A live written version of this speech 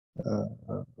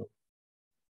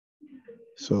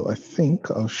So I think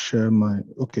I'll share my,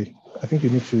 okay. I think you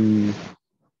need to,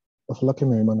 lucky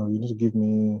me, Emmanuel, you need to give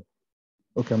me,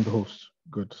 okay, I'm the host.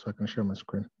 Good, so I can share my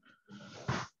screen.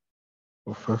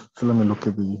 Well, first, let me look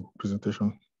at the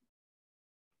presentation.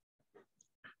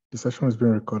 The session is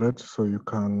being recorded, so you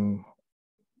can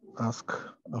ask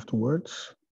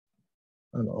afterwards.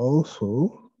 And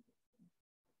also,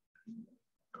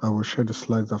 I will share the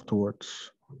slides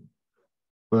afterwards.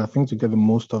 But I think to get the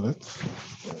most of it,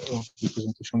 of the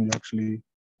presentation, you actually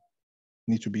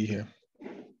need to be here.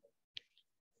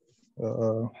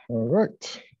 All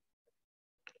right.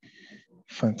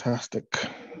 Fantastic.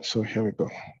 So here we go.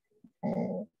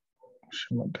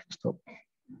 Share my desktop.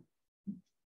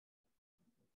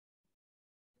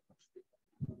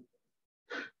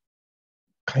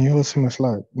 Can you all see my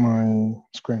slide, my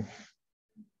screen?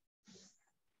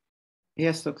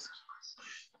 Yes, Tox.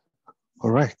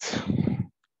 All right.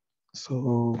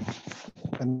 So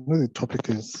I know the topic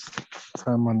is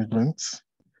time management,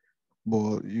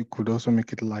 but you could also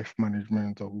make it life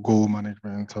management or goal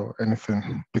management or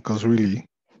anything, because really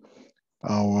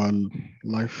our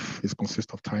life is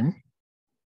consist of time,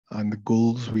 and the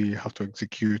goals we have to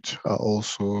execute are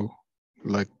also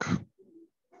like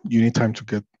you need time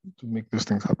to make those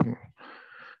things happen.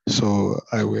 So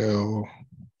I will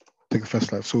take the first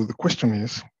slide. So the question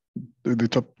is, the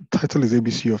top title is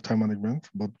ABC of time management,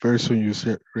 but very soon you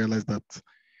realize that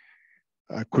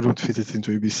I couldn't fit it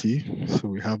into ABC. So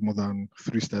we have more than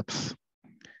 3 steps.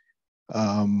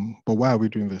 But why are we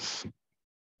doing this?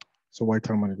 So why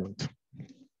time management?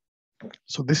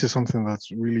 So this is something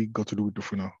that's really got to do with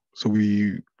Dufuna. So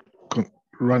we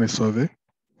ran a survey.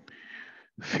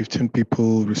 15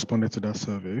 people responded to that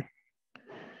survey.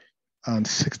 And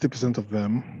 60% of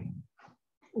them,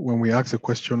 when we asked the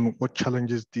question, what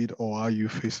challenges did or are you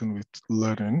facing with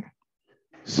learning?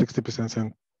 60%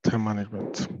 said time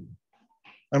management.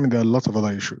 I mean, there are lots of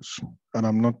other issues, and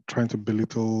I'm not trying to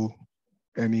belittle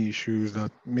any issues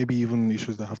that, maybe even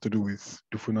issues that have to do with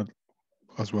Dufuna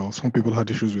as well. Some people had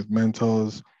issues with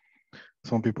mentors.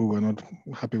 Some people were not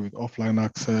happy with offline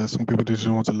access. Some people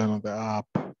didn't want to learn on the app.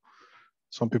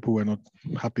 Some people were not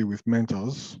happy with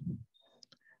mentors.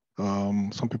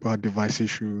 Some people had device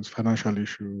issues, financial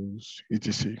issues,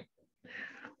 etc.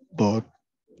 But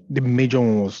the major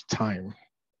one was time.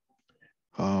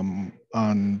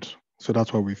 And so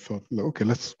that's why we thought, okay,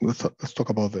 let's talk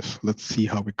about this. Let's see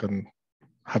how we can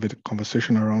have a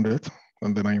conversation around it.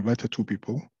 And then I invited 2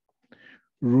 people.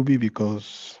 Ruby,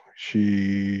 because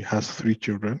she has 3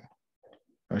 children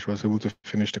and she was able to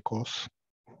finish the course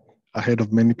ahead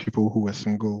of many people who were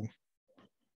single.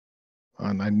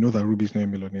 And I know that Ruby's not a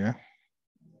millionaire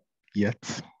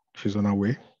yet. She's on her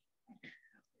way.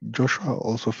 Joshua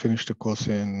also finished the course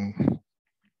in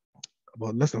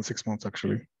about less than 6 months,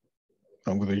 actually,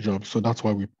 with a job. So that's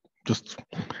why we just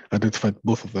identified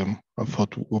both of them. I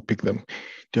thought we'll pick them.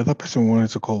 The other person we wanted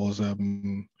to call was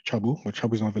Chabu, but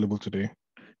Chabu is not available today.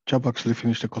 Chabu actually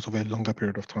finished the course over a longer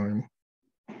period of time,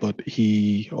 but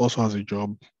he also has a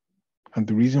job. And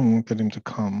the reason we wanted him to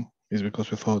come is because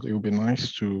we thought it would be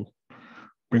nice to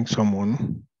bring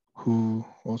someone who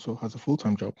also has a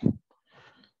full-time job.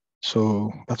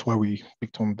 So that's why we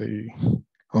picked on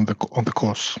the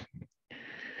course.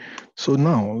 So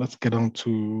now let's get on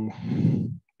to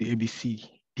the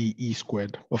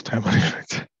ABCDE² of time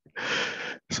management.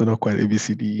 So not quite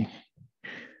ABCDE.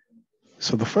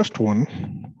 So the first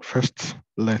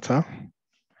letter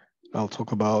I'll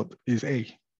talk about is A,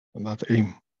 and that's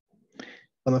aim.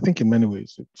 And I think in many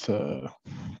ways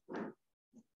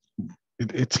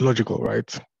it's logical,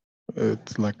 right?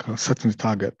 It's like setting a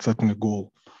target, setting a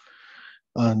goal.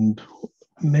 And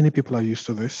many people are used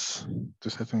to this, to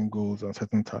setting goals and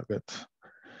setting targets,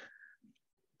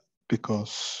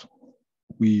 because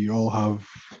we all have,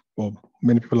 well,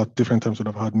 many people at different times would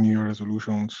have had New Year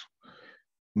resolutions.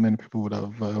 Many people would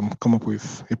have come up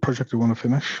with a project they want to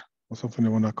finish or something they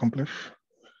want to accomplish.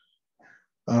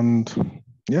 And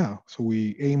yeah, so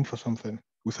we aim for something,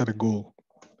 we set a goal.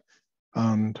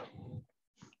 And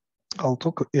I'll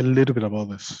talk a little bit about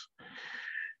this.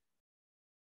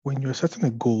 When you're setting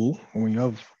a goal, or when you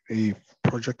have a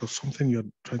project or something you're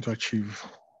trying to achieve,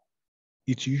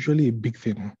 it's usually a big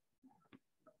thing.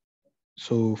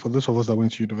 So for those of us that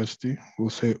went to university, we'll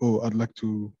say, oh, I'd like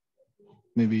to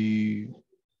maybe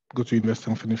go to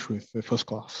university and finish with a first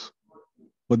class.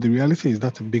 But the reality is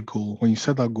that's a big goal. When you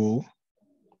set that goal,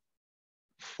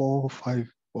 4 or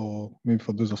 5, or maybe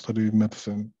for those that study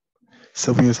medicine,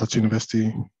 7 years at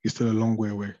university is still a long way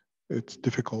away. It's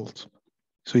difficult.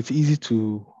 So it's easy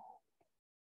to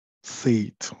say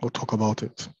it or talk about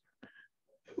it.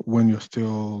 when you're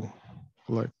still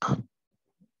like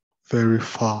very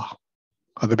far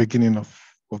at the beginning of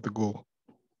the goal.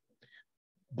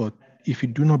 But if you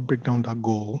do not break down that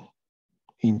goal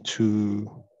into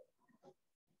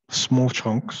small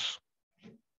chunks,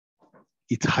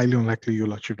 it's highly unlikely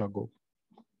you'll achieve that goal.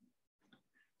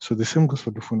 So the same goes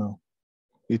for Dufuna.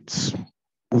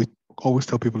 We always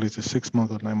tell people it's a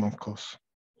 6-month or 9-month course.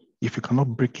 If you cannot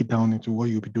break it down into what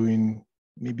you'll be doing,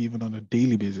 maybe even on a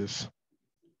daily basis,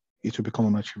 it will become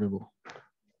unachievable.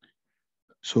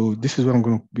 So this is where I'm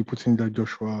going to be putting that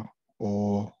Joshua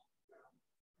or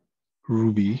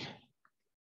Ruby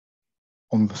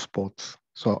on the spot.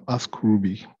 So I'll ask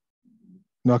Ruby.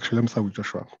 No, actually, let me start with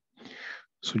Joshua.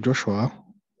 So Joshua,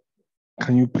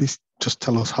 can you please just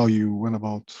tell us how you went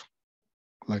about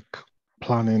like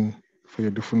planning for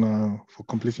your Dufuna, for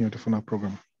completing your Dufuna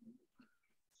program?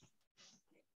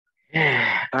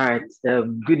 Yeah. All right.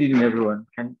 Good evening, everyone.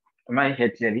 Am I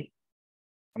heard clearly?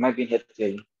 Am I being heard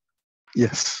clearly?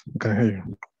 Yes, I can hear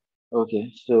you.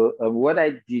 Okay. So what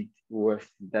I did was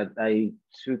that I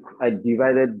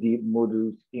divided the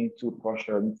modules into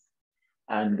portions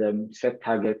and set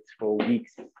targets for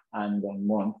weeks and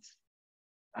months,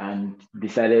 and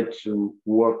decided to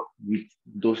work with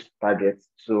those targets.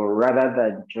 So rather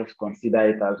than just consider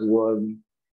it as one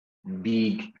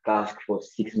big task for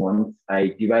 6 months,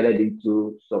 I divided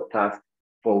into subtasks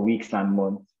for weeks and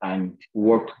months and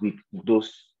worked with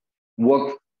those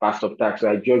worked per subtask. So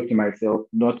I judged myself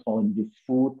not on the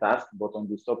full task, but on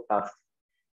the subtasks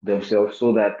themselves,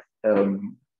 so that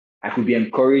I could be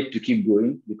encouraged to keep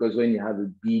going, because when you have a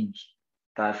big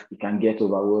task, it can get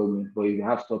overwhelming. But if you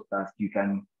have subtasks, you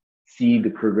can see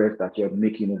the progress that you're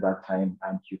making over time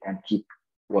and you can keep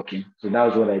working. So that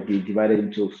was what I did, divided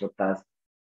into subtasks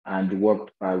and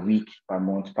worked per week, per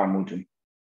month, per module.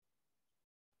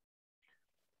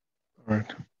 All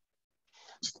right.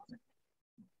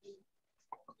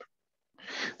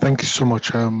 Thank you so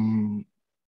much,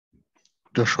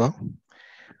 Joshua.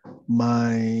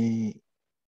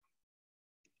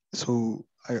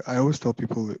 I always tell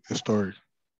people a story.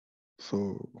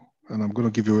 So, and I'm going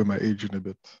to give you away my age in a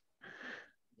bit.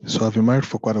 So I've been married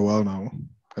for quite a while now.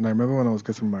 And I remember when I was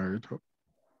getting married,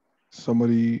 just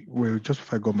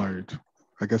before I got married,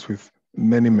 I guess with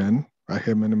many men, I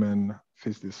hear many men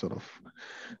face this sort of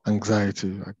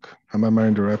anxiety. Like, am I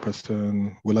marrying the right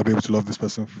person? Will I be able to love this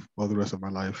person for the rest of my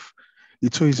life?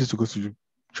 It's so easy to go to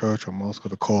church or mosque or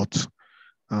the court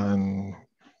and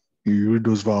you read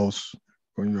those vows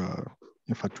when you are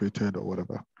infatuated or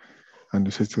whatever, and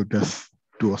you say till death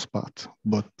do us part.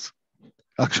 But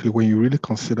actually, when you really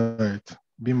consider it,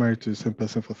 being married to the same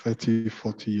person for 30,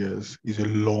 40 years is a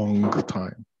long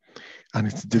time, and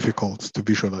it's difficult to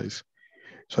visualize.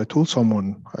 So I told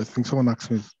someone, I think someone asked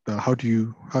me, how are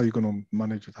you going to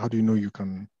manage it? How do you know you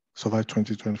can survive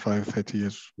 20, 25, 30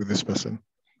 years with this person?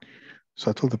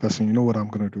 So I told the person, you know what I'm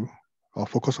going to do? I'll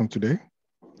focus on today,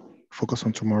 focus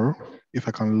on tomorrow. If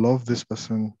I can love this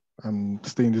person and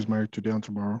stay in this marriage today and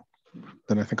tomorrow,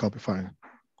 then I think I'll be fine.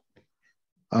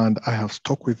 And I have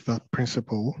stuck with that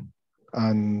principle.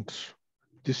 And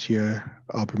this year,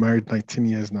 I'll be married 19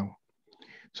 years now.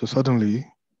 So suddenly,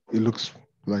 it looks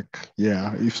like,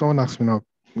 yeah, if someone asks me now,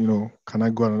 can I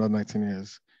go another 19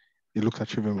 years? It looks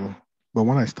achievable. But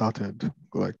when I started,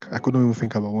 like, I couldn't even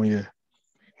think about 1 year.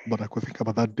 But I could think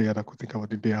about that day and I could think about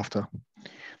the day after.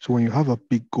 So when you have a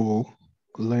big goal,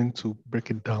 learn to break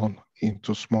it down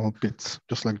into small bits,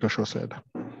 just like Joshua said.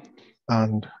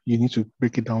 And you need to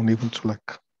break it down even to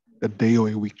like a day or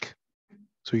a week.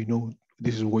 So you know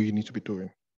this is what you need to be doing.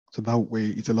 So that way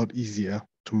it's a lot easier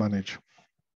to manage.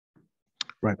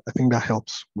 Right, I think that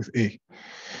helps with A.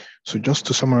 So just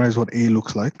to summarize what A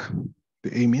looks like,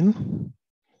 the aiming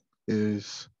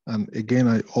is, and again,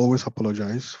 I always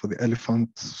apologize for the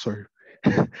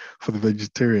for the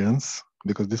vegetarians,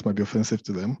 because this might be offensive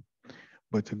to them,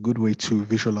 but it's a good way to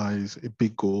visualize a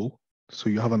big goal. So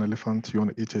you have an elephant, you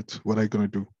want to eat it. What are you going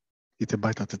to do? Eat a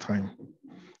bite at a time.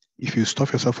 If you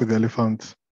stuff yourself with the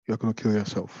elephant, you're going to kill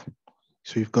yourself.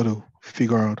 So you've got to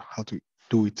figure out how to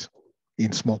do it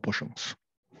in small portions.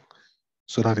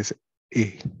 So that is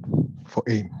A for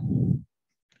aim.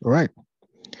 All right.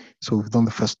 So we've done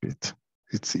the first bit.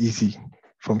 It's easy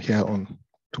from here on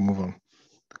to move on.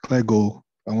 The clear goal,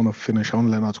 I want to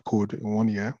learn how to code in 1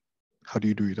 year. How do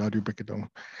you do it? How do you break it down?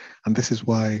 And this is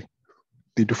why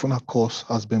the Dufuna course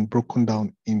has been broken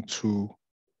down into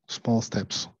small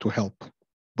steps to help.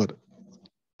 But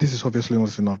this is obviously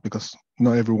not enough, because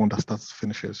not everyone that starts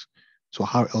finishes. So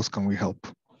how else can we help?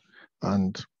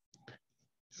 And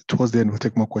towards the end, we'll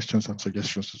take more questions and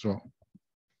suggestions as well.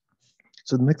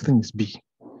 So the next thing is B.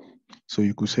 So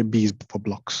you could say B is for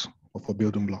blocks or for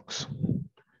building blocks.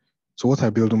 So what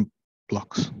are building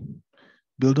blocks?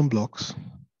 Building blocks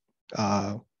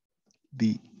are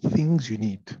the things you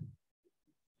need,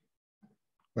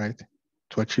 right,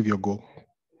 to achieve your goal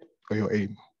or your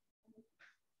aim,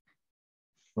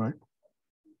 right?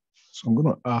 So I'm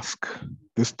going to ask,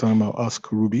 this time I'll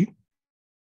ask Ruby,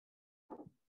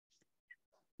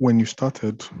 when you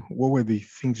started, what were the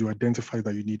things you identified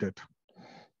that you needed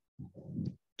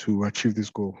to achieve this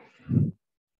goal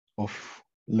of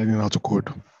learning how to code?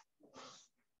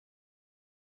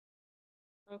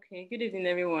 Okay, good evening,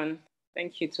 everyone.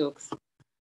 Thank you, Tox.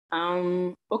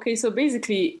 Okay, so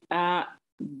basically,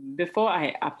 before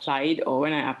I applied, or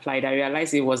when I applied, I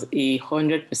realized it was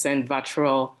 100%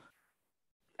 virtual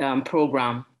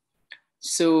program.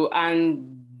 So,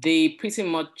 and they pretty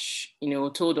much,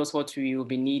 told us what we will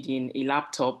be needing: a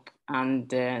laptop and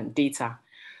data.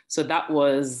 So that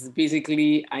was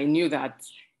basically, I knew that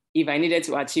if I needed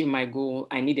to achieve my goal,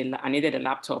 I needed a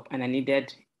laptop and I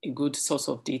needed a good source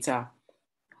of data.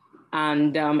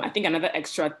 And I think another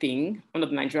extra thing, one of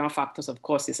the Nigerian factors, of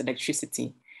course, is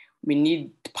electricity. We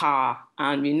need power,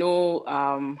 and we know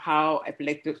how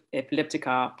epileptic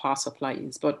our power supply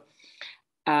is. But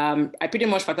I pretty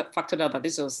much factored out that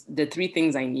this was the three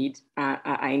things I need.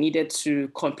 I needed to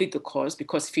complete the course,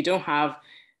 because if you don't have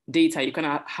data, you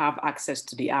cannot have access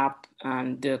to the app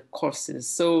and the courses.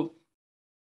 So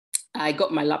I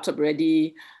got my laptop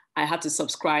ready. I had to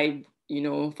subscribe,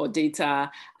 for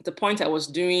data. At the point I was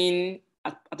doing,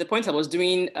 I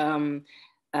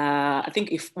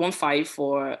think if 1.5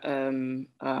 for,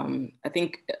 I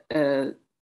think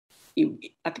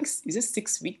is it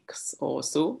 6 weeks or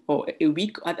so, or a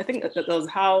week? I think that was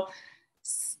how,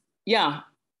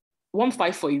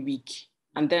 1.5 for a week.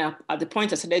 And then at the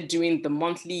point I started doing the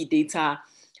monthly data,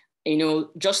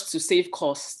 just to save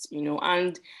costs,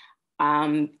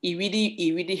 and it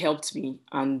really helped me,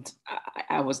 and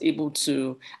I was able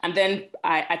to. And then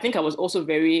I think I was also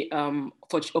very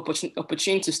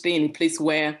opportune to stay in a place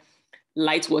where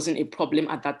light wasn't a problem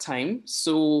at that time.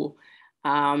 So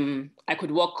I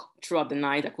could work throughout the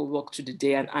night, I could work through the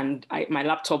day, and my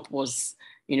laptop was,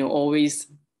 always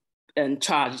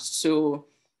charged. So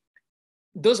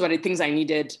those were the things I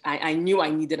needed. I knew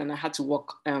I needed, and I had to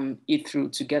work it through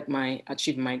to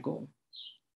achieve my goal.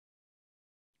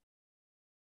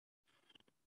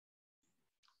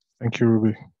 Thank you,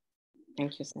 Ruby.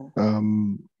 Thank you, sir.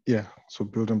 Yeah, so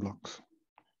building blocks.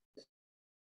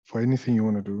 For anything you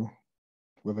want to do,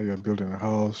 whether you're building a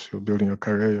house, you're building your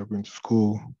career, you're going to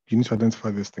school, you need to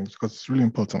identify these things because it's really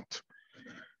important.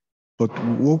 But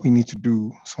what we need to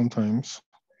do sometimes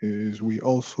is we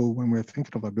also, when we're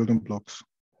thinking about building blocks,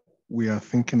 we are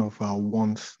thinking of our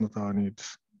wants, not our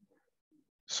needs.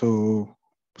 So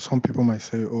some people might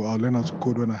say, oh, I'll learn how to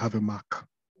code when I have a Mac.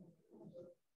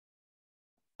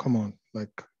 Come on,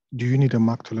 like, do you need a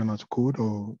Mac to learn how to code,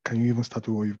 or can you even start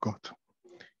with what you've got?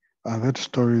 I've heard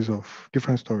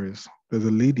different stories. There's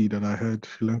a lady that I heard,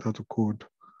 she learned how to code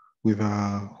with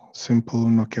a simple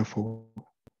Nokia phone.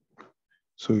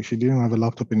 So she didn't have a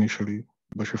laptop initially,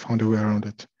 but she found a way around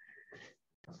it.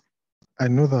 I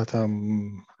know that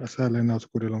I started learning how to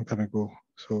code a long time ago.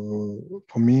 So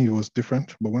for me, it was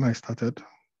different. But when I started,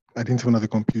 I didn't even have a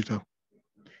computer.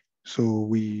 So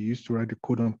we used to write the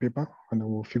code on paper, and then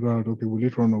we'll figure out, okay, will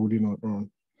it run or will it not run?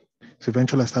 So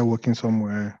eventually I started working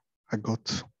somewhere. I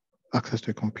got access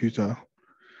to a computer,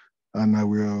 and I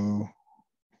will,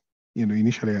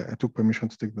 initially I took permission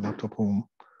to take the laptop home,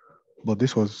 but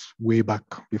this was way back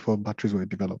before batteries were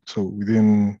developed. So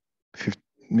within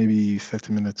maybe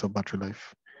 30 minutes of battery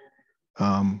life.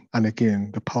 And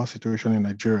again, the power situation in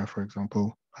Nigeria, for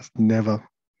example, has never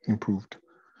improved.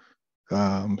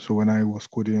 So when I was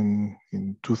coding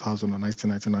in 2000 or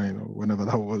 1999 or whenever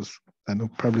that was, I know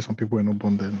probably some people were not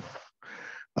born then.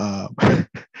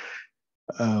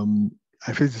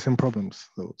 I faced the same problems,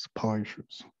 those power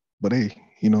issues. But hey,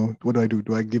 what do?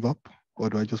 Do I give up, or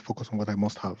do I just focus on what I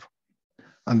must have?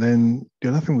 And then the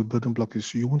other thing with building block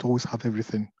is you won't always have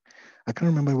everything. I can't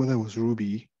remember whether it was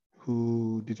Ruby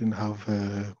who didn't have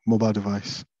a mobile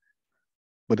device.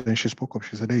 But then she spoke up.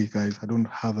 She said, hey, guys, I don't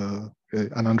have an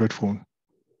Android phone.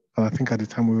 And I think at the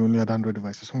time we only had Android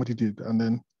devices. Somebody did. And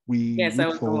then we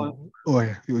looked for... Oh,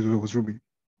 yeah, it was Ruby.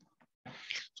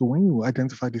 So when you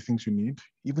identify the things you need,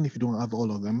 even if you don't have all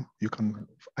of them, you can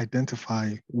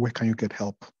identify where can you get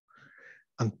help.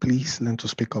 And please learn to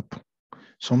speak up.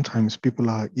 Sometimes people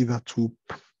are either too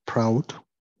proud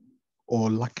or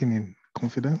lacking in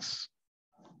confidence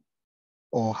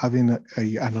or having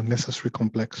an unnecessary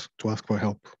complex to ask for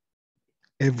help.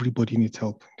 Everybody needs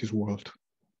help in this world.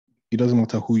 It doesn't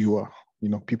matter who you are.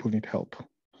 People need help.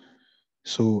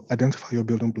 So identify your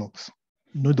building blocks.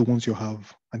 Know the ones you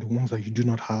have and the ones that you do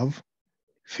not have.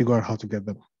 Figure out how to get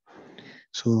them.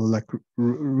 So like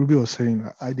Ruby was saying,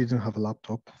 I didn't have a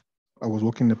laptop. I was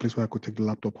working in a place where I could take the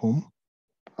laptop home.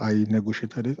 I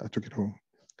negotiated it. I took it home.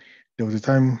 There was a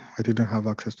time I didn't have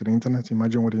access to the internet.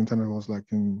 Imagine what the internet was like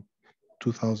in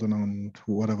 2000 and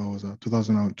whatever was that,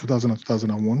 2000,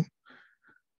 2001.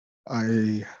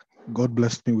 God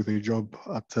blessed me with a job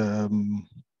at an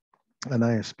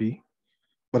ISP,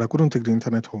 but I couldn't take the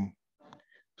internet home.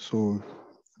 So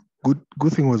good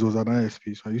thing was an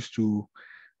ISP. So I used to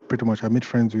I made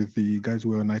friends with the guys who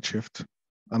were on night shift,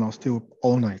 and I was still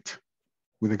all night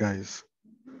with the guys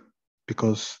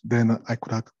because then I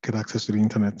could get access to the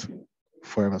internet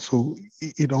forever. So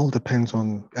it all depends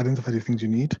on identify the things you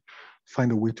need,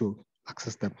 find a way to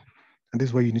access them. And this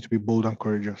is where you need to be bold and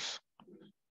courageous.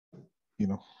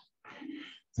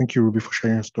 Thank you, Ruby, for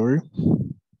sharing your story.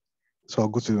 So I'll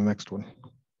go to the next one,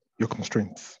 your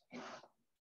constraints.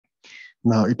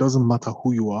 Now, it doesn't matter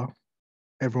who you are,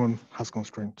 everyone has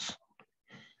constraints.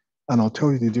 And I'll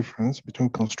tell you the difference between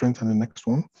constraint and the next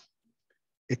one.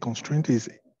 A constraint is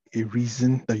a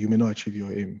reason that you may not achieve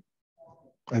your aim.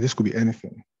 And this could be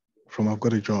anything from I've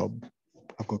got a job,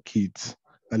 I've got kids,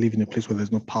 I live in a place where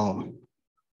there's no power,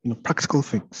 practical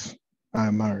things. I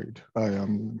am married. I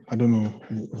don't know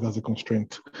if that's a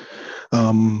constraint.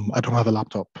 I don't have a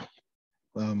laptop.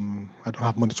 I don't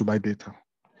have money to buy data.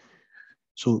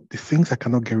 So the things I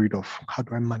cannot get rid of, how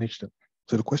do I manage them?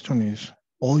 So the question is,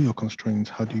 all your constraints,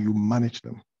 how do you manage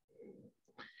them?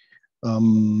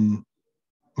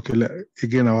 Okay,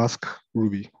 again, I'll ask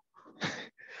Ruby.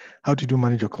 How did you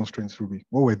manage your constraints, Ruby?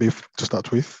 What were they to start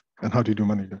with, and how did you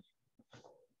manage them?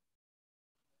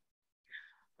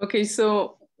 Okay,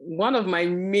 so one of my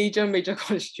major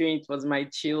constraints was my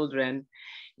children,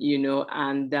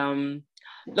 and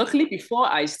luckily before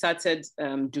I started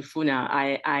Dufuna,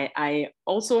 I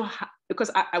also because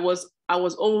I was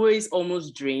always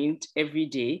almost drained every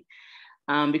day,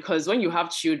 because when you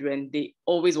have children, they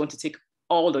always want to take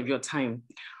all of your time.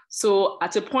 So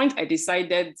at a point, I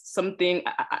decided something.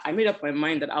 I made up my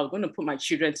mind that I was going to put my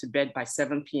children to bed by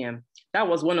 7 p.m. That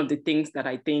was one of the things that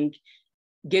I think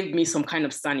gave me some kind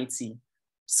of sanity.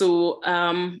 So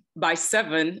by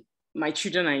 7, my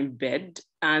children are in bed.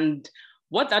 And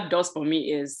what that does for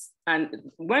me is, and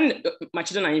when my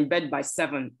children are in bed by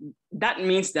 7, that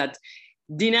means that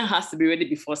dinner has to be ready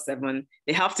before 7.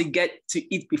 They have to get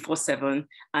to eat before 7,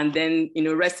 and then,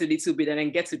 rest a little bit and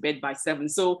then get to bed by 7.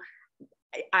 So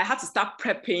I had to start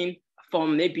prepping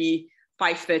from maybe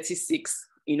 5:36,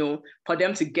 for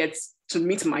them to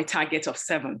meet my target of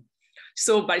 7.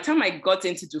 So by the time I got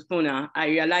into Dufuna, I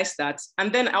realized that,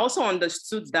 and then I also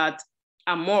understood that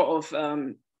I'm more of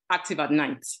active at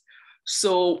night.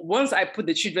 So once I put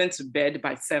the children to bed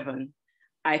by 7,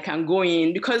 I can go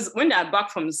in, because when they're back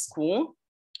from school,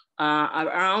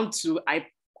 around 2, I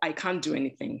can't do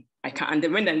anything. I can't. And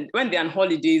then when they're on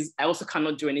holidays, I also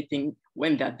cannot do anything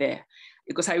when they're there,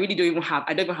 because I don't even have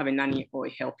a nanny or a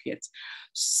help yet.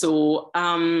 So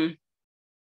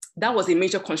that was a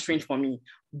major constraint for me,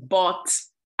 but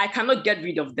I cannot get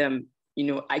rid of them.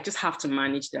 I just have to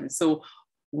manage them. So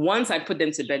once I put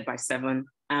them to bed by 7,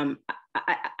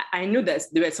 I knew that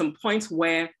there were some points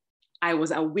where I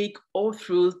was awake all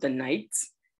through the night.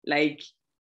 Like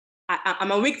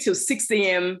I'm awake till 6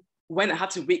 a.m. when I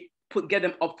had to get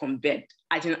them up from bed.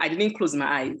 I didn't close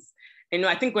my eyes.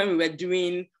 I think when we were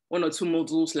doing 1 or 2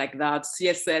 modules like that,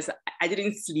 CSS, I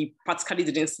didn't sleep, practically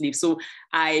didn't sleep. So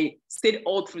I stayed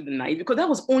all through the night, because that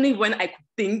was only when I could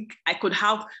think, I could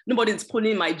have, nobody's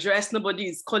pulling my dress, nobody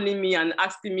is calling me and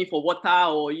asking me for water,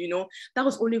 or, that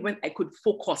was only when I could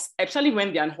focus, especially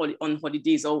when they're on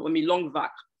holidays or when we long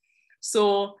vac.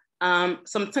 So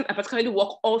sometimes I particularly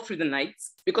work all through the night,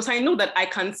 because I know that I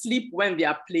can sleep when they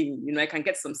are playing, I can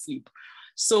get some sleep.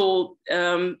 So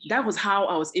that was how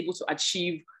I was able to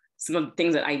achieve some of the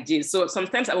things that I did. So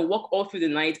sometimes I will work all through the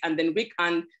night and then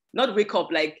not wake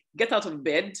up, like get out of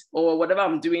bed or whatever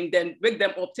I'm doing, then wake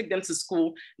them up, take them to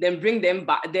school, then bring them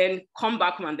back, then come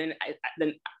back home, and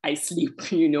then I sleep,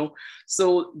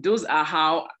 So those are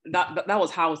how, that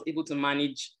was how I was able to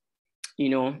manage,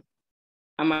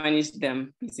 I managed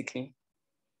them basically.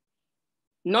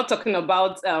 Not talking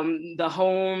about the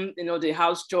home, the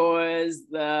house chores,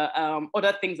 the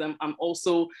other things I'm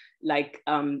also like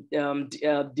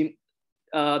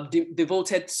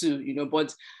devoted to,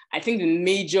 but I think the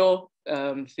major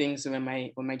things were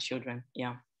my children.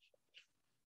 Yeah.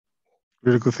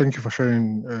 Really good. Thank you for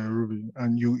sharing, Ruby.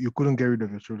 And you couldn't get rid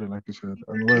of your children, like you said.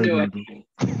 And what are you going to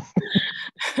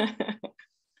do?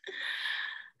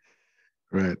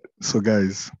 Right. So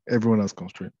guys, everyone has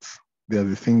constraints. They are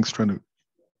the things trying to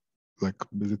like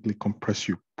basically compress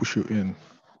you, push you in,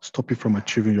 stop you from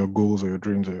achieving your goals or your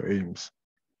dreams or your aims.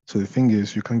 So the thing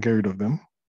is, you can't get rid of them,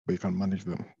 but you can manage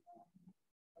them.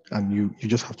 And you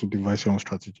just have to devise your own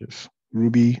strategies.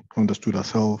 Ruby understood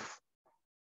herself.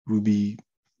 Ruby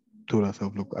told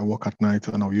herself, look, I work at night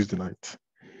and I'll use the night.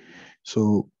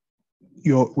 So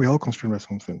we're all constrained by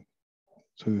something.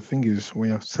 So the thing is, when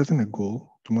you're setting a goal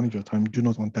to manage your time, do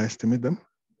not underestimate them,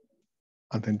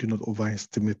 and then do not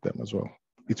overestimate them as well.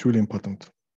 It's really important.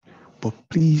 But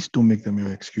please don't make them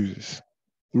your excuses.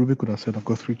 Ruby could have said, I've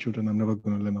got 3 children, I'm never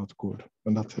going to learn how to code.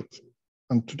 And that's it.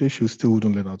 And today she still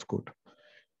wouldn't learn how to code.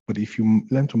 But if you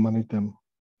learn to manage them,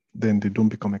 then they don't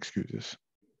become excuses.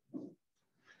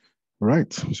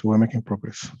 Right. So we're making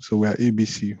progress. So we're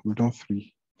ABC. We've done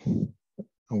 3. And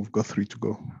we've got 3 to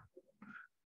go.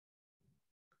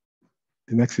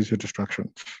 The next is your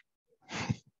distractions.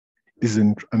 This is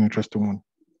an interesting one.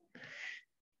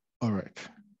 All right.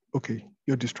 Okay.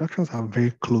 Your distractions are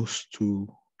very close to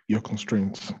your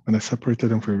constraints, and I separated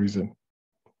them for a reason.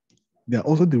 They are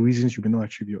also the reasons you may not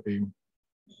achieve your aim.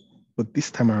 But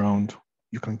this time around,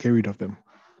 you can get rid of them.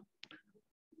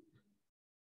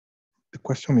 The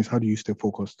question is, how do you stay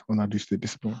focused, and how do you stay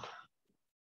disciplined?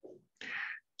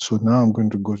 So now I'm going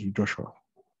to go to Joshua.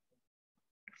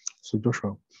 So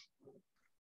Joshua,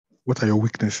 what are your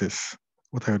weaknesses?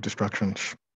 What are your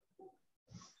distractions?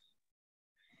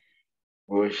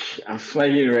 Gosh, I'm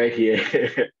smiling right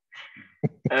here.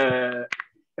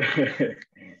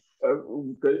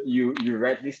 You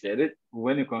rightly said it.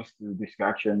 When it comes to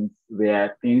distractions, there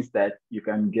are things that you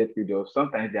can get rid of.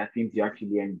 Sometimes there are things you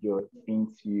actually enjoy,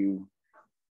 things you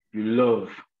love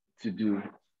to do.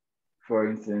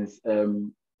 For instance,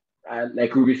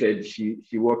 like Ruby said,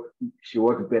 she works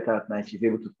better at night. She's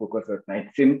able to focus at night.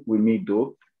 Same with me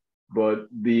though. But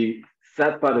the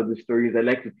sad part of the story is I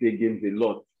like to play games a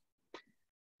lot.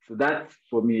 So that's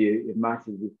for me a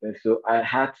massive weakness. So I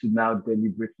had to now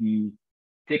deliberately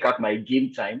take out my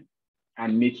game time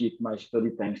and make it my study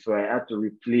time. So I had to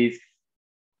replace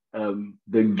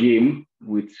the game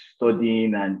with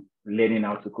studying and learning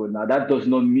how to code. Now that does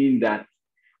not mean that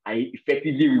I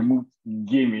effectively removed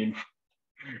gaming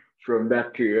from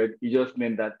that period. It just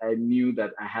meant that I knew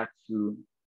that I had to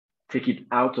take it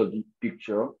out of the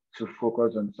picture to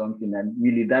focus on something. And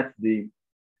really that's the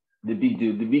big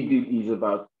deal. The big deal is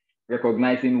about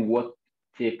recognizing what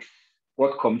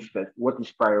comes first, what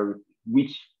is priority,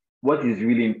 what is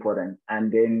really important,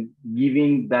 and then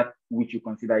giving that which you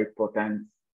consider important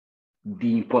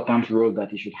the important role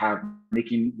that it should have,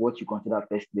 making what you consider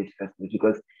first place.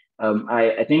 Because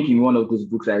I think in one of those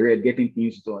books I read, Getting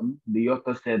Things Done, the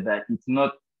author said that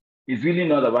it's really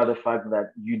not about the fact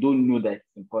that you don't know that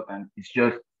it's important. It's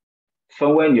just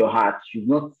somewhere in your heart, you've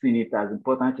not seen it as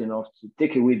important enough to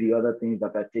take away the other things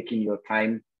that are taking your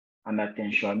time and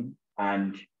attention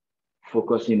and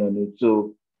focusing on it.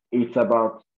 So it's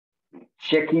about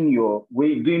checking your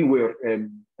way, doing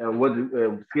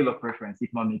scale of preference,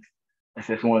 economics,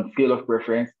 SS1, scale of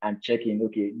preference, and checking,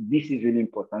 okay, this is really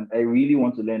important. I really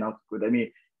want to learn how to code. I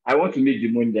mean, I want to make the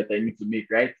money that I need to make,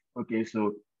 right? Okay,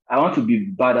 so I want to be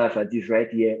badass at this right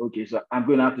here. Okay, so I'm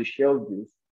going to have to shelve this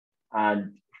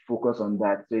and focus on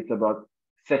that. So it's about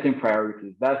setting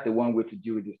priorities. That's the one way to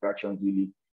deal with distractions,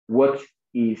 really. What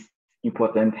is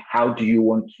important? How do you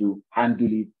want to handle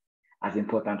it as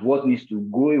important? What needs to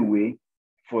go away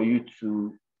for you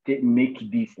to make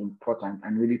this important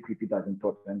and really keep it as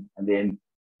important? And then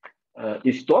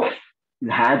it's tough,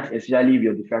 it's hard, especially if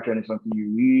your distraction is something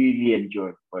you really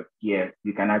enjoy. But yeah,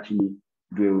 you can actually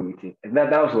deal with it.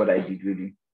 That was what I did,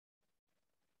 really.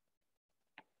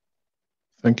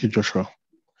 Thank you, Joshua.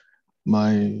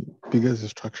 My biggest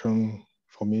distraction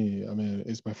for me, I mean,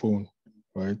 is my phone,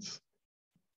 right?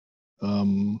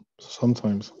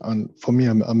 Sometimes, and for me,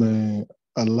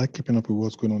 I like keeping up with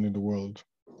what's going on in the world.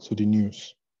 So the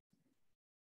news.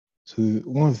 So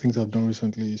one of the things I've done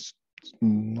recently is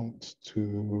not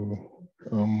to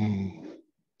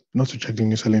check the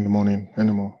news early in the morning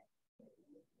anymore.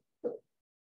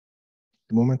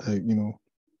 The moment I,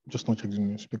 just not check the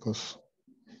news, because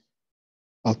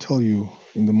I'll tell you,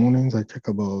 in the mornings I check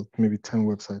about maybe 10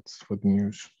 websites for the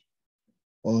news,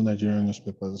 all Nigerian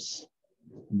newspapers,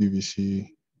 BBC,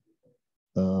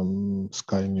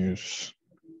 Sky News.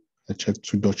 I check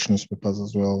 2 Dutch newspapers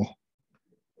as well.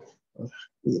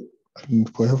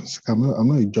 And for heaven's sake, I'm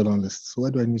not a journalist, so why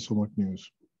do I need so much news?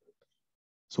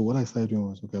 So what I started doing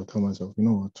was, okay, I'll tell myself, you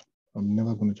know what? I'm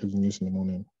never going to check the news in the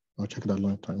morning. I'll check it at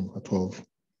lunchtime at 12.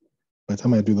 By the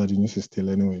time I do that, the news is still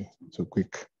anyway, so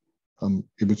quick. I'm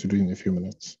able to do it in a few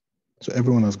minutes. So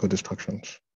everyone has got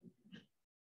distractions.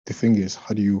 The thing is,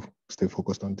 how do you stay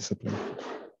focused on discipline?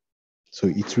 So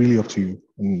it's really up to you.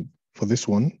 And for this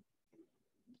one,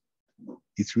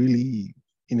 it's really,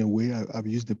 in a way, I've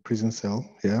used the prison cell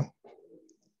here.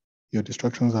 Your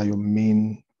distractions are your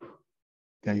main,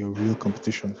 they are your real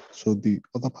competition. So the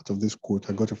other part of this quote,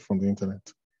 I got it from the internet.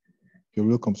 Your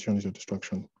real competition is your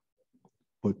distraction.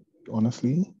 But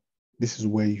honestly, this is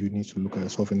where you need to look at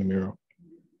yourself in the mirror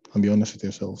and be honest with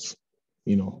yourselves.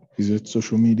 You know, is it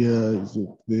social media? Is it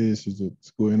this? Is it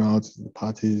going out? Is it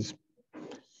parties?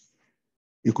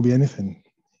 It could be anything.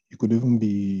 It could even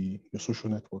be your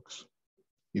social networks.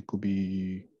 It could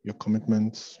be your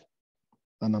commitments.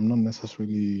 And I'm not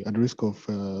necessarily at the risk of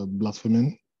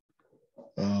blaspheming.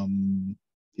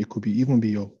 It could be even be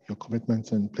your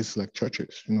commitments in places like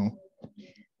churches, you know.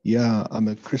 Yeah, I'm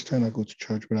a Christian, I go to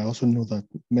church, but I also know that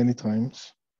many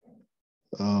times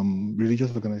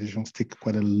religious organizations take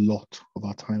quite a lot of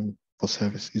our time for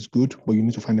service. It's good, but you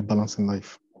need to find a balance in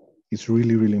life. It's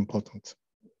really, really important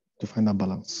to find that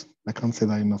balance. I can't say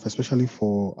that enough, especially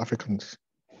for Africans.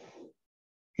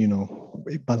 You know,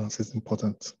 a balance is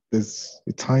important. There's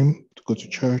a time to go to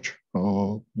church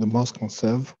or the mosque and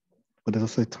serve, but there's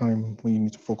also a time when you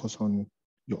need to focus on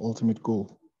your ultimate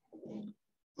goal.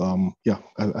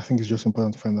 I think it's just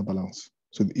important to find that balance.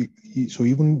 So, so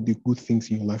even the good things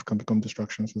in your life can become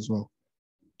distractions as well.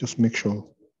 Just make sure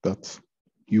that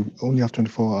you only have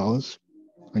 24 hours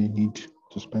and you need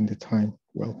to spend the time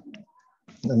well.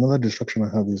 Another distraction I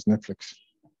have is Netflix.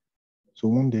 So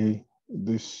one day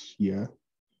this year,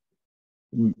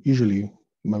 usually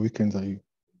my weekends I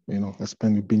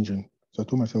spend with binging. So I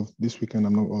told myself this weekend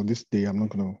or this day I'm not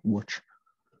gonna watch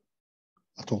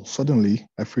at all. Suddenly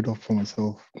I freed up for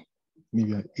myself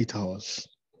maybe 8 hours.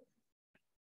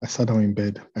 I sat down in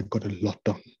bed, I got a lot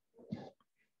done.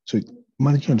 So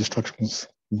managing your distractions,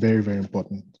 very, very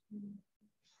important.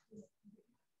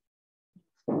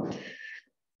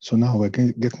 So now we're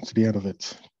getting to the end of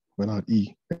it. We're now at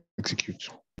E, execute.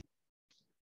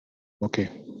 Okay,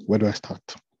 where do I start?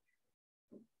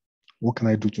 What can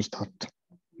I do to start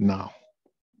now?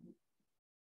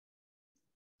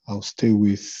 I'll stay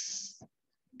with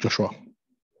Joshua.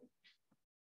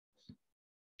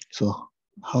 So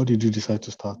how did you decide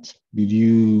to start? Did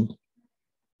you,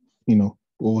 what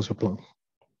was your plan?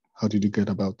 How did you get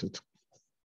about it?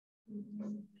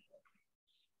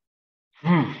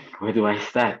 Where do I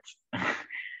start?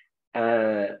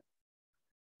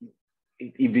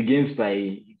 It begins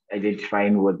by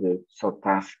identifying what the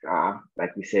subtasks are,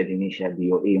 like we said initially,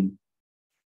 your aim,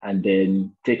 and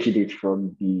then taking it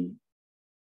from the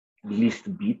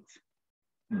least bit,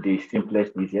 the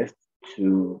simplest, easiest,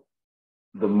 to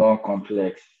the more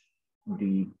complex,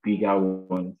 the bigger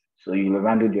ones. So you'll have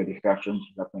handled your distractions,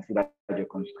 you'll have considered your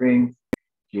constraints,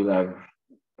 you'll have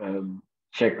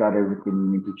checked out everything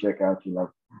you need to check out, you'll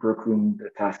have broken the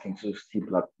task into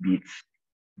simpler bits.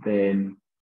 Then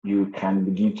you can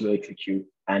begin to execute.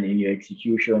 And in your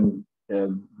execution,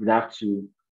 you have to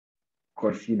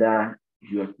consider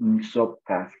your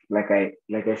sub-task. Like I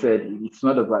said, it's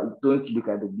not about, don't look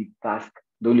at the big task,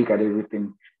 don't look at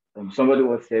everything. Somebody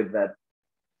once said that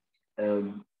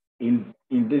in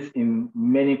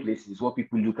many places, what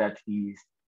people look at is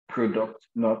product,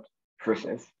 not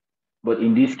process. But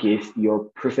in this case, your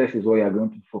process is what you're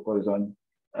going to focus on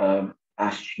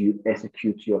as you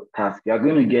execute your task. You're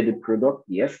going to get the product,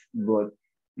 yes, but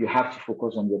you have to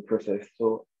focus on your process.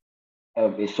 So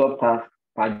a sub-task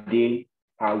per day,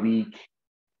 per week,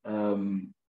 per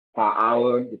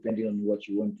hour, depending on what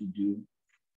you want to do.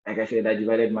 Like I said, I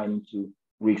divided mine into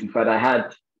weeks. In fact, I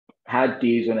had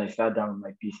days when I sat down with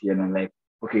my PC and I'm like,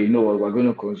 okay, you know what, we're going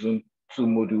to consume 2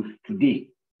 modules today.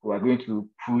 We're going to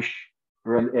push,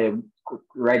 run,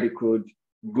 write the code,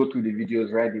 go through the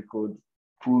videos, write the code,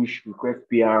 push, request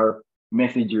PR,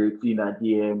 message your routine at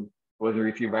DM, was the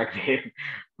routine back then,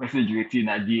 message your routine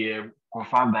at DM,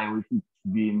 confirm that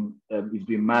it's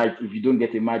been merged. If you don't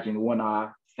get a merge in 1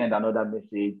 hour, send another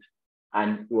message.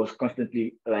 And it was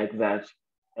constantly like that.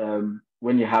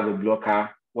 When you have a blocker,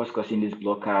 what's causing this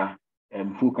blocker?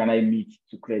 Who can I meet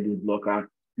to clear this blocker?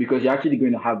 Because you're actually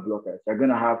going to have blockers. You're going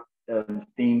to have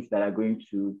things that are going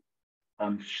to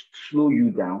slow you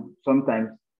down. Sometimes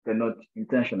they're not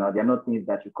intentional. They're not things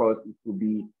that you cause. It could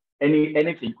be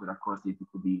anything could have caused it. It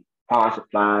could be power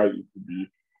supply.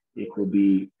 It could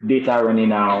be data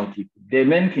running out. There are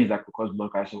many things that could cause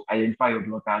blockers. So identify your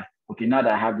blockers. Okay, now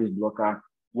that I have this blocker,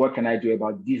 what can I do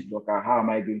about this blocker? How am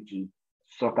I going to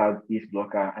sort out this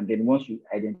blocker? And then once you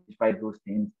identify those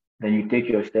things, then you take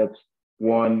your steps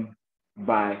one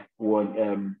by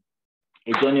one.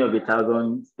 A journey of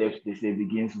 1,000 steps, they say,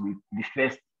 begins with the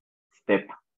first step.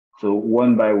 So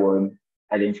one by one,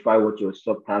 identify what your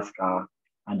subtasks are,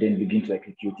 and then begin to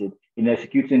execute it. In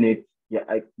executing it,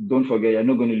 don't forget, you're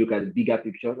not going to look at the bigger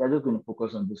picture. You're just going to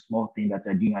focus on the small thing that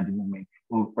you're doing at the moment.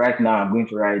 So right now, I'm going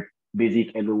to write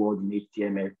basic hello world in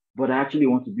HTML, but I actually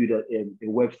want to build a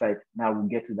website. Now we'll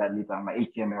get to that later. My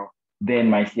HTML, then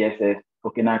my CSS.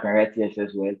 Okay, now I can write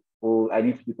CSS well. Oh, I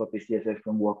need to pick up a CSS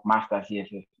framework, master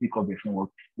CSS, pick up a framework.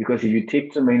 Because if you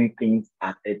take too many things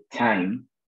at a time,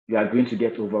 you are going to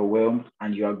get overwhelmed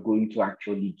and you are going to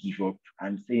actually give up.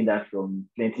 I'm saying that from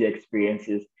plenty of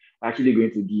experiences, actually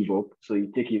going to give up. So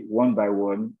you take it one by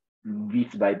one,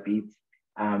 bit by bit.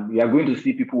 You are going to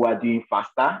see people who are doing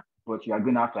faster, but you are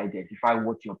going to have to identify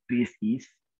what your pace is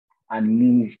and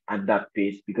move at that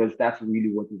pace, because that's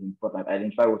really what is important.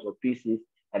 Identify what your pace is,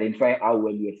 identify how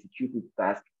well you execute the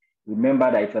task.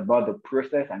 Remember that it's about the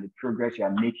process and the progress you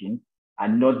are making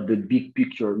and not the big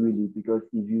picture, really, because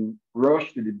if you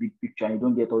rush to the big picture and you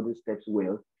don't get all the steps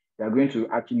well, you're going to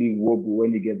actually wobble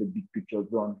when you get the big picture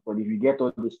done. But if you get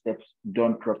all the steps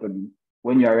done properly,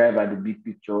 when you arrive at the big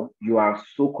picture, you are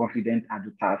so confident at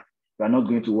the task, you are not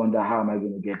going to wonder, how am I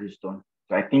going to get this done?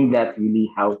 So I think that's really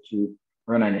how to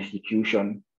run an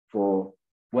execution for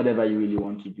whatever you really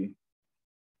want to do.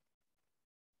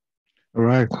 All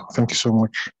right. Thank you so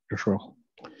much, Joshua.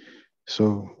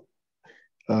 So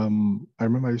I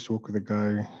remember I used to work with a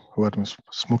guy who had been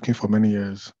smoking for many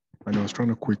years and he was trying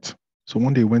to quit. So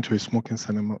one day he went to a smoking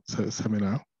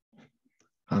seminar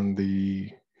and the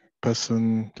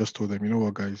person just told them, you know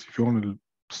what, guys, if you want to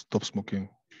stop smoking,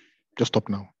 just stop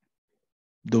now.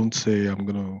 Don't say I'm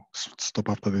going to stop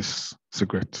after this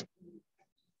cigarette.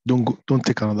 Don't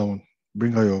take another one.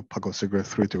 Bring out your pack of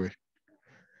cigarettes, throw it away.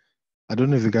 I don't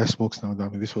know if the guy smokes now. I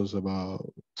mean, this was about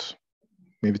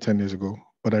maybe 10 years ago.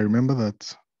 But I remember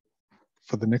that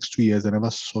for the next 2 years, I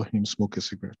never saw him smoke a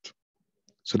cigarette.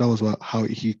 So that was how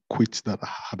he quit that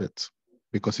habit,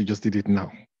 because he just did it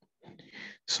now.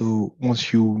 So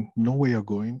once you know where you're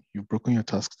going, you've broken your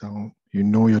tasks down, you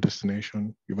know your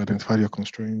destination, you've identified your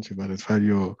constraints, you've identified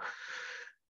your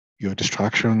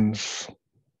distractions,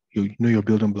 you know your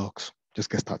building blocks, just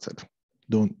get started.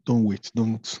 Don't wait.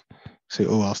 Don't say,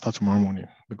 oh, I'll start tomorrow morning,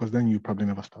 because then you probably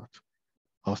never start.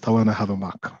 I'll start when I have a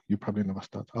Mac. You probably never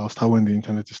start. I'll start when the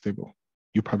internet is stable.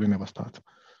 You probably never start.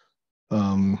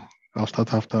 I'll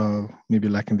start after maybe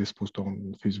liking this post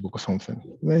on Facebook or something.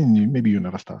 Then maybe you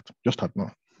never start. Just start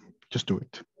now. Just do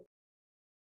it.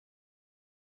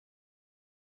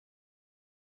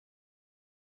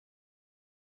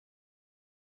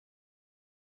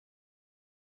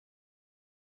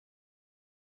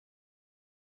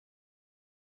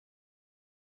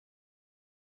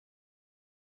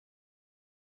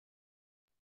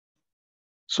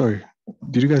 Sorry,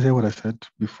 did you guys hear what I said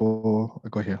before I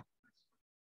got here?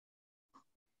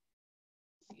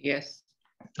 Yes.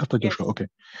 After Joshua, okay.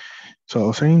 So I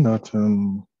was saying that,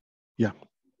 yeah,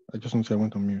 I just want to say I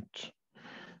went on mute.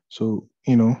 So,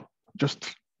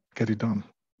 just get it done.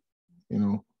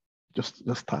 Just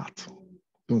start.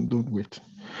 Don't wait.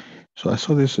 So I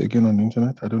saw this again on the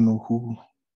internet. I don't know who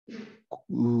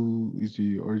is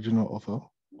the original author.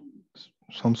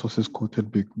 Some sources quoted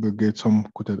Bill Gates, some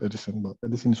quoted Edison, but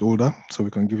Edison is older, so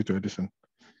we can give it to Edison.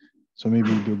 So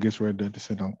maybe Bill Gates read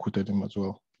Edison and quoted him as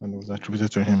well, and it was attributed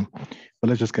to him. But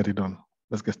let's just get it done.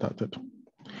 Let's get started.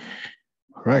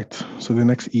 All right, so the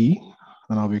next E,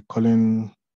 and I'll be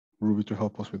calling Ruby to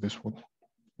help us with this one,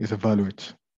 is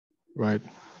evaluate, right?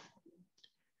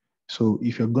 So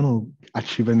if you're going to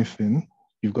achieve anything,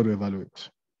 you've got to evaluate.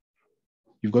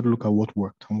 You've got to look at what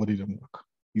worked and what didn't work.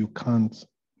 You can't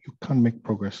make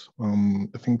progress.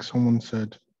 I think someone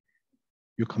said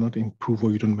you cannot improve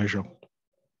what you don't measure.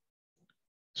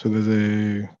 So there's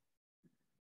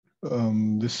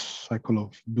this cycle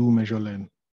of do, measure, learn.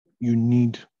 You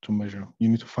need to measure. You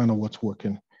need to find out what's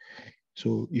working.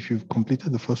 So if you've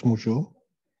completed the first module,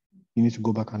 you need to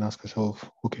go back and ask yourself,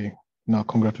 okay, now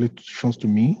congratulations to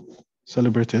me,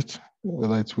 celebrate it,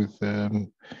 whether it's with a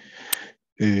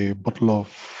bottle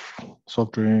of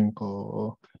soft drink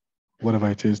or whatever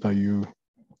it is that you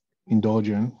indulge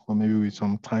in, or maybe with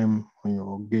some time on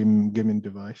your gaming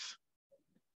device.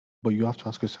 But you have to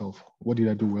ask yourself, what did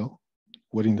I do well?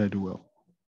 What didn't I do well?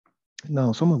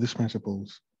 Now, some of these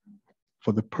principles,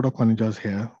 for the product managers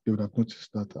here, they would have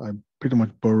noticed that I pretty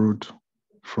much borrowed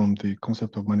from the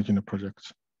concept of managing a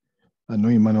project. I know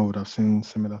Emmanuel would have seen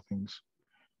similar things.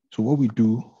 So what we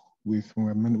do when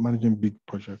we're managing big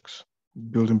projects,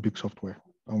 building big software,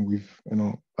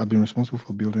 and I've been responsible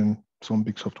for building some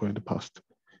big software in the past.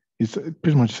 It's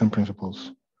pretty much the same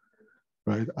principles,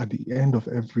 right? At the end of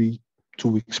every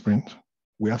 2-week sprint,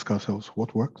 we ask ourselves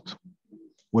what worked,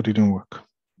 what didn't work?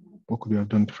 What could we have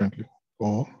done differently?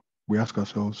 Or we ask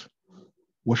ourselves,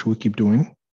 what should we keep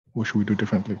doing? What should we do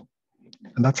differently?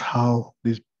 And that's how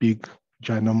these big,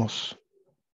 ginormous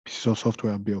pieces of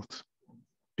software are built.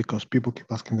 Because people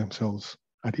keep asking themselves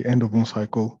at the end of one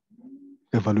cycle,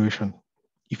 evaluation.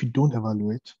 If you don't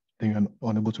evaluate, then you're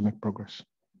unable to make progress.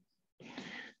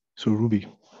 So Ruby,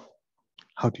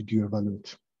 how did you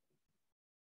evaluate?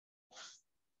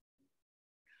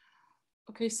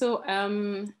 Okay, so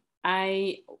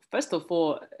I first of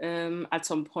all, at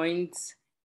some point,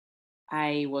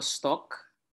 I was stuck,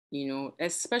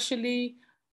 especially,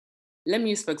 let me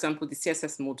use, for example, the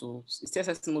CSS modules. The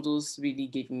CSS modules really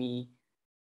gave me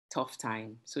tough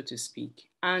time, so to speak.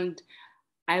 And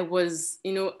I was,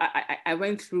 I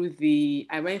went through the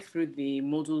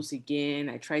modules again.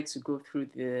 I tried to go through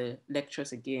the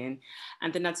lectures again.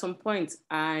 And then at some point,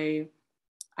 I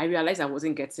realized I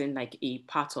wasn't getting like a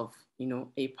part of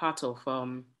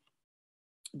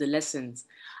the lessons.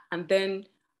 And then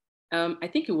I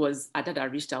think it was Ada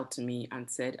that reached out to me and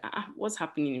said, what's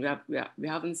happening? We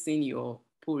haven't seen your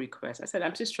pull request. I said,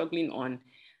 I'm just struggling on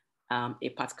a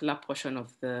particular portion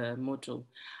of the module.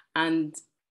 And,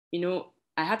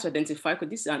 I had to identify,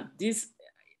 because these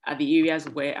are the areas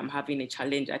where I'm having a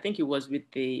challenge. I think it was with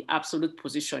the absolute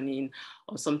positioning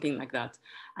or something like that.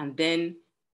 And then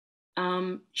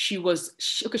she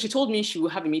told me she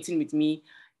would have a meeting with me.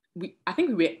 I think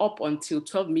we were up until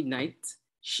 12 midnight.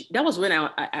 That was when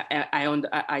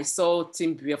I saw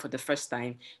TeamViewer for the first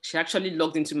time. She actually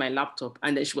logged into my laptop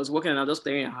and then she was working and I was just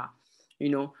staring at her,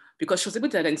 because she was able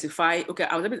to identify,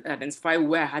 I was able to identify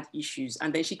where I had issues.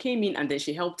 And then she came in and then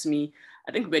she helped me.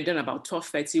 I think we were done about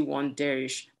 12:31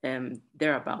 there-ish,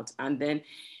 thereabout. And then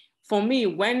for me,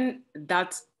 when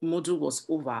that module was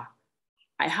over,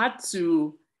 I had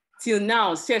to, till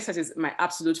now, CSS is my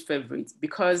absolute favorite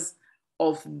because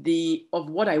of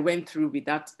what I went through with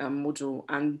that module.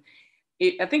 And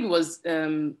I think it was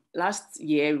last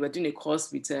year, we were doing a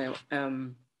course with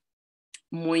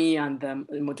Moi and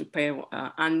Modupe,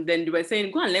 and then they were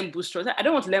saying, go and learn Bootstrap. I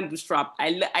don't want to learn Bootstrap.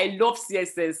 I love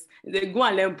CSS. They go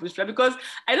and learn Bootstrap because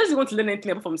I don't want to learn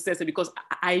anything from CSS because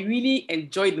I really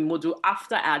enjoyed the module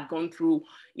after I had gone through,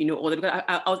 all the, because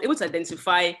I was able to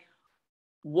identify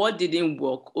what didn't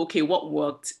work, okay, what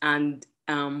worked, and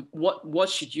what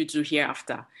should you do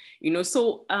hereafter?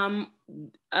 So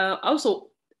also,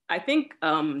 I think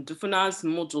Dufuna's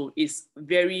module is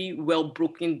very well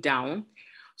broken down.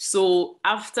 So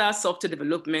after software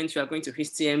development, you are going to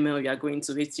HTML, you are going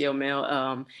to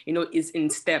HTML, it's in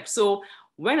steps. So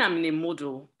when I'm in a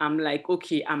module, I'm like,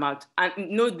 okay, I'm out.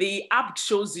 And the app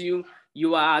shows you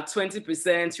are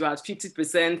 20%, you are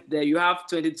 50%, there you have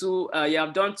 22, you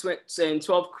have done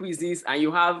 12 quizzes and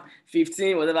you have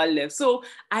 15, whatever left. So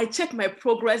I check my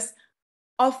progress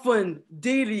often,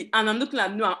 daily, and I'm looking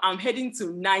at, no, I'm heading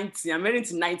to 90, I'm heading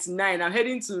to 99, I'm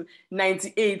heading to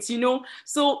 98,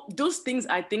 So those things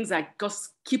are things that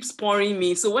just keep spurring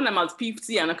me. So when I'm at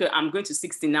 50, and okay, I'm going to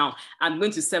 60 now, I'm going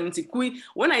to 70.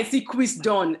 When I see quiz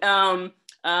done,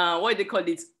 what do they call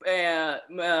it?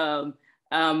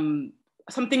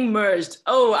 Something merged.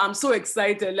 Oh, I'm so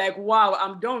excited. Like, wow,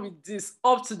 I'm done with this,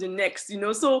 up to the next,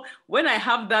 So when I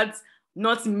have that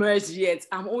not merged yet,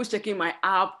 I'm always checking my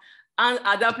app. And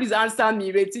Ada, please answer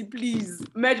me, Reti, please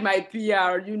merge my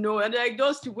PR, and I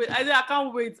just wait. I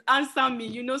can't wait. Answer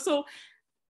me, So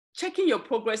checking your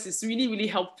progress is really, really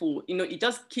helpful. It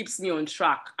just keeps me on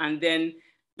track. And then,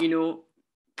 you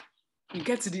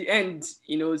get to the end,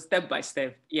 step by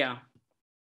step. Yeah.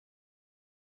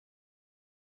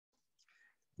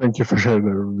 Thank you for sharing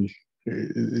that, Ruby.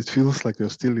 It feels like you're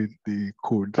still in the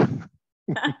code.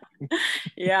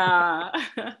 Yeah.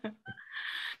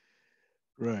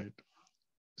 Right.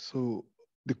 So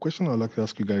the question I'd like to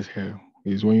ask you guys here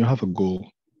is, when you have a goal,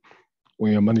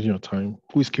 when you're managing your time,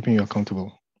 who is keeping you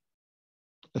accountable?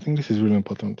 I think this is really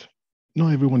important.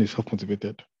 Not everyone is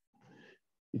self-motivated.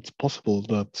 It's possible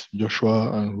that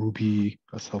Joshua and Ruby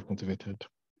are self-motivated.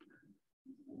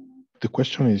 The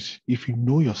question is, if you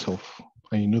know yourself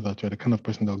and you know that you're the kind of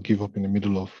person that'll give up in the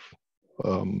middle of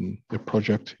a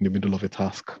project, in the middle of a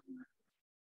task,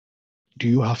 do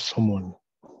you have someone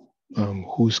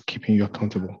who's keeping you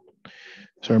accountable?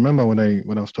 So I remember when I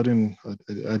was studying,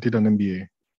 I did an MBA.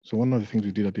 So one of the things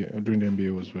we did during the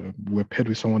MBA was we were paired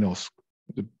with someone else.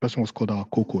 The person was called our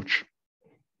co-coach.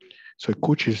 So a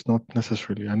coach is not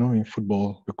necessarily, I know in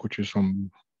football, the coach is some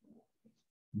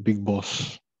big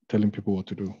boss telling people what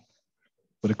to do.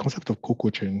 But the concept of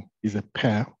co-coaching is a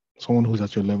pair, someone who's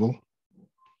at your level,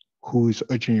 who is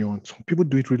urging you on. Some people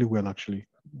do it really well, actually.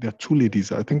 There are two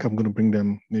ladies. I think I'm going to bring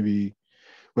them, maybe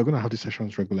we're going to have these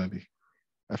sessions regularly.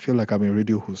 I feel like I'm a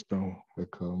radio host now,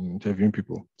 like interviewing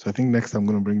people. So I think next I'm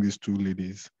going to bring these two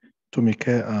ladies,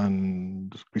 Tomike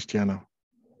and Christiana.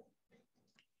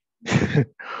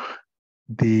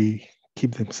 They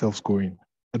keep themselves going.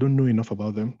 I don't know enough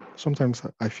about them. Sometimes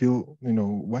I feel,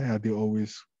 why are they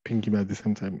always pinging me at the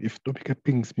same time? If Tomike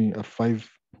pings me at 5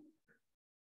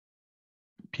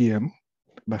 p.m.,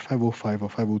 by 5:05 or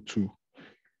 5:02,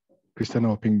 Christiana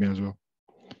will ping me as well.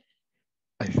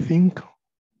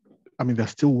 They're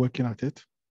still working at it.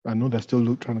 I know they're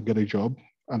still trying to get a job,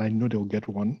 and I know they'll get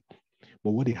one.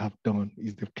 But what they have done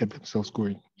is they've kept themselves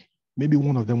going. Maybe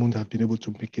one of them wouldn't have been able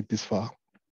to make it this far,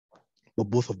 but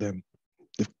both of them,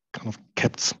 they've kind of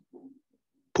kept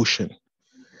pushing.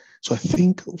 So I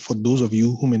think for those of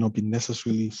you who may not be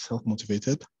necessarily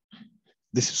self-motivated,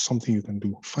 this is something you can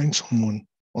do. Find someone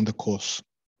on the course,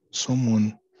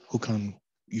 someone who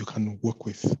you can work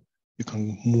with, you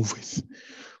can move with.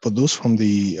 For those from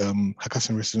the Hackers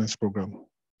in Residence program,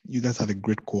 you guys have a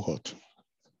great cohort.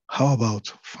 How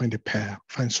about find a pair,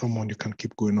 find someone you can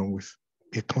keep going on with,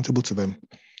 be accountable to them.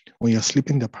 When you're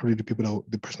sleeping, they're probably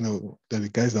the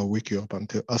guys that wake you up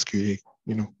and ask you, hey,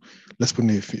 let's put in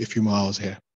a few more hours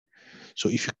here. So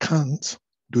if you can't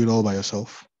do it all by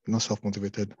yourself, you're not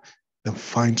self-motivated, then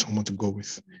find someone to go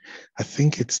with. I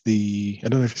think I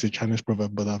don't know if it's a Chinese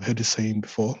proverb, but I've heard the saying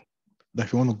before, that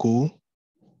if you want to go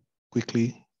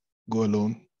quickly, go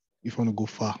alone. If you want to go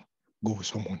far, go with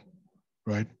someone,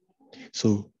 right?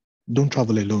 So don't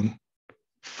travel alone.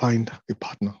 Find a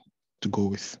partner to go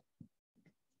with.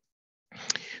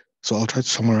 So I'll try to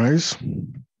summarize.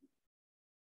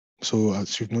 So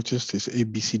as you've noticed, it's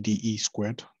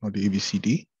ABCDE², not the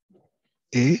ABCD.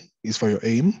 A is for your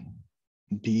aim.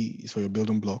 B is for your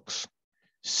building blocks.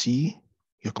 C,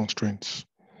 your constraints.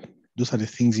 Those are the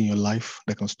things in your life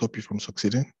that can stop you from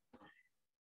succeeding.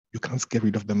 You can't get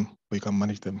rid of them, but you can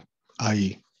manage them,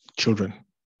 i.e. children,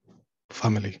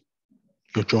 family,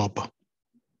 your job.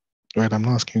 Right? I'm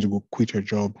not asking you to go quit your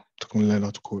job to go learn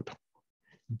how to code.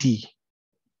 D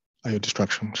are your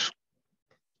distractions.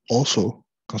 Also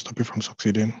can stop you from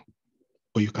succeeding,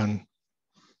 but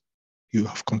you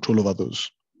have control over those,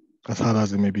 as hard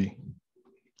as it may be.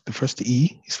 The first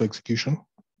E is for execution.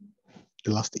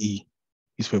 The last E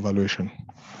is for evaluation.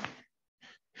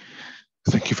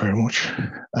 Thank you very much.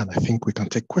 And I think we can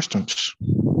take questions.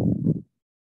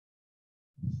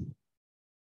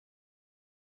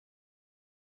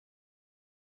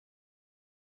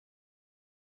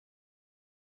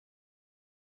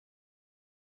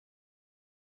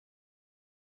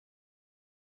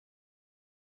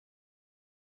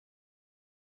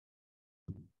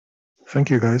 Thank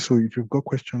you, guys. So if you've got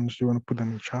questions, you want to put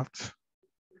them in chat,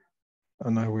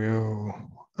 and I will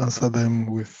answer them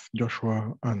with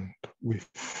Joshua and with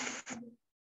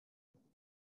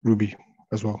Ruby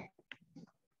as well.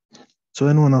 So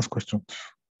anyone has questions?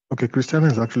 Okay, Christiana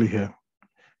is actually here.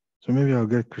 So maybe I'll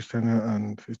get Christiana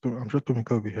and I'm sure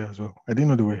Tomika will be here as well. I didn't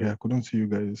know they were here. I couldn't see you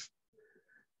guys.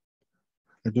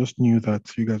 I just knew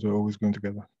that you guys were always going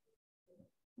together.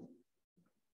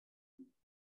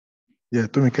 Yeah,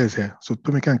 Tomika is here. So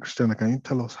Tomika and Christiana, can you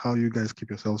tell us how you guys keep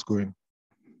yourselves going?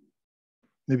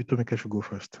 Maybe Tomika should go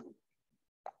first.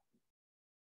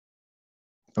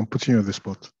 I'm putting you on the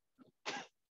spot.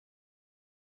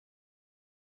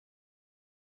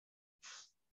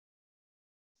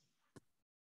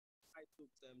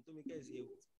 Tomika is here.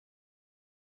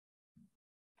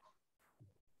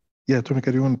 Yeah,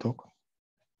 Tomika, do you want to talk?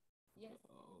 Yes.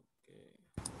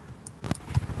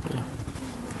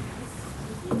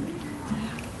 Okay.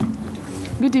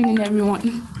 Good evening, everyone.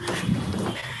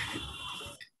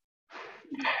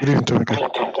 Good evening, Tomika.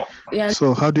 Yeah.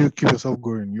 So how do you keep yourself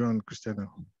going, you and Christiana?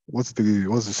 What's the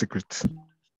secret?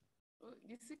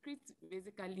 The secret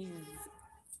basically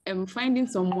is finding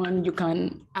someone you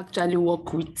can actually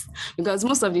work with, because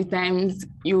most of the times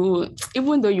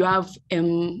even though you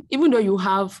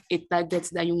have a target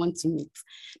that you want to meet,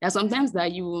 there's sometimes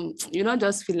that you don't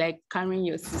just feel like carrying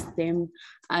your system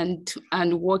and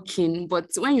working. But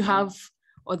when you have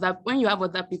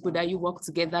other people that you work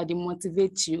together, they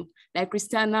motivate you. Like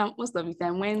Christiana, most of the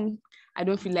time when I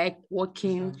don't feel like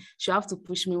working, she'll have to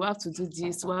push me, we have to do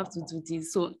this, we have to do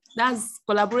this. So that's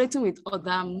collaborating with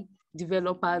other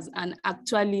developers and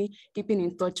actually keeping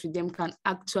in touch with them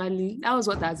that was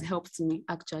what has helped me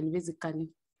actually, basically.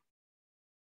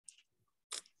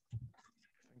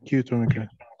 Thank you, Tomika.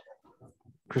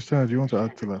 Christiana, do you want to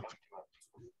add to that?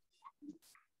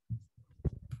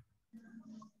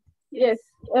 Yes,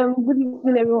 good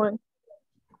evening, everyone.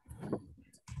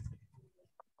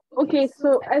 Okay,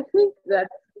 so I think that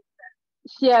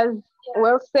she has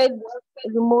well said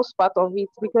the most part of it,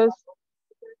 because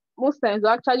most times we're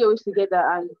actually always together,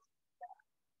 and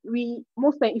we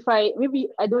most time if I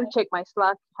don't check my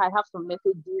Slack, I have some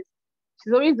messages.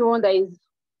 She's always the one that is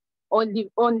on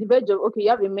the verge of, okay, you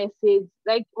have a message.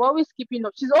 Like, we're always keeping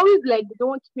up. She's always like the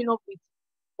one keeping up with,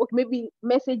 okay, maybe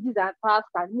messages and tasks,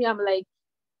 and me, I'm like,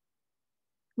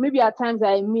 maybe at times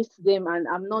I miss them, and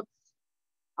I'm not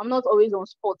always on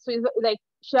spot. So it's like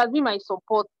she has been my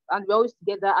support, and we're always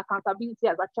together. Accountability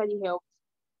has actually helped.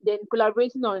 Then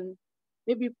collaborating on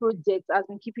maybe projects has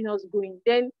been keeping us going.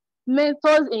 Then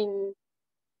mentors in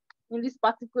this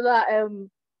particular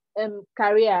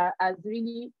career has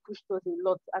really pushed us a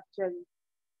lot, actually.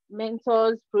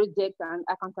 Mentors, projects, and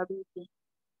accountability.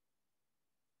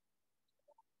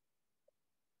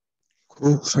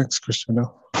 Cool. Thanks, Christina.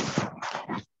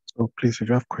 So please, if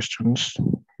you have questions,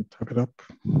 type it up,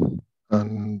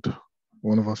 and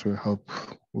one of us will help.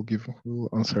 We'll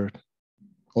answer it,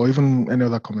 or even any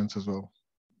other comments as well.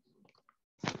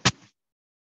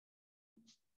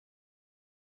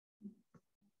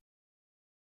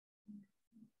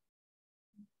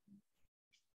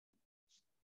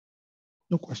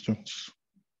 No questions.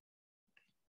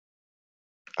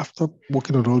 After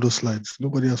working on all those slides,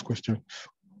 nobody has questions.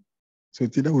 So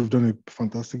it's either we've done a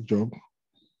fantastic job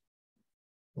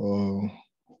or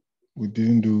we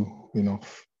didn't do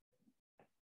enough.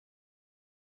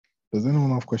 Does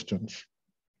anyone have questions?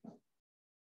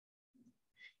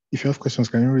 If you have questions,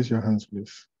 can you raise your hands,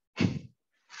 please? I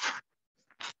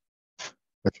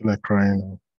feel like crying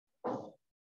now.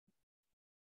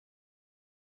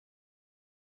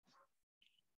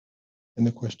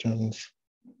 Any questions?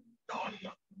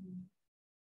 None.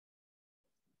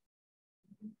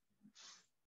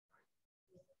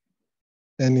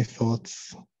 Any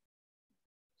thoughts?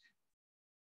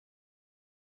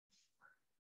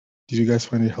 Did you guys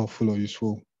find it helpful or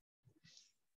useful?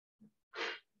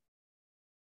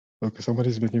 Okay,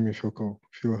 somebody's making me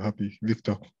feel happy.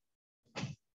 Victor.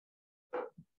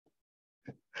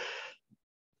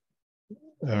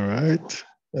 All right.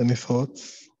 Any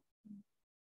thoughts?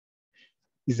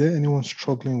 Is there anyone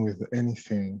struggling with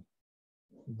anything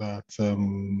that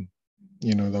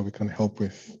that we can help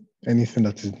with? Anything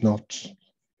that is not,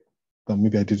 that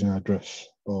maybe I didn't address,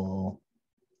 or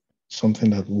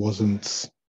something that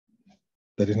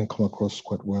didn't come across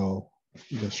quite well?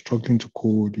 You're struggling to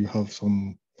code, you have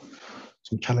some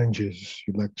challenges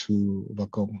you'd like to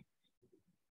overcome.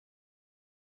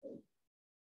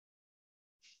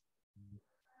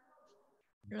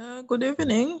 Good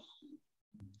evening.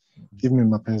 Evening,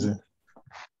 Mapenzi.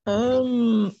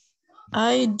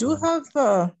 I do have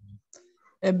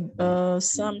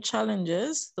some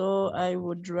challenges, so I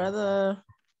would rather,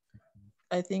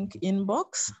 I think,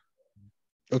 inbox.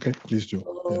 Okay, please do.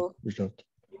 So reach out.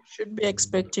 you should be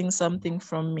expecting something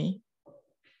from me.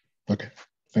 Okay,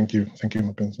 thank you,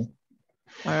 Mapenzi.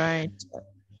 All right.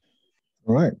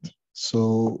 All right,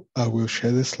 so I will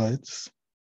share the slides,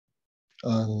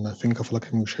 and I think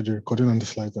Afolakim will share the recording on the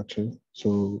slides actually.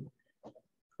 So,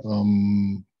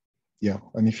 yeah,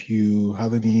 and if you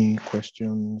have any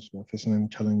questions or facing any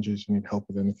challenges, you need help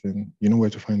with anything, you know where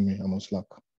to find me. I'm on Slack.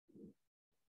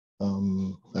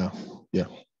 Yeah.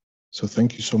 So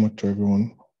thank you so much to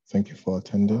everyone. Thank you for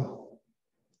attending.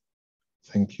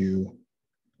 Thank you,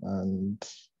 and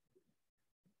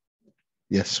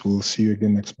yes, we'll see you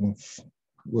again next month,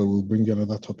 where we'll bring you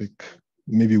another topic,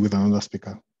 maybe with another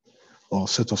speaker or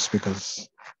set of speakers.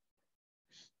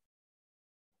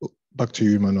 Back to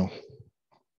you, Emmanuel.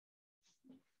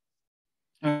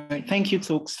 All right. Thank you,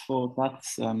 Tox, for that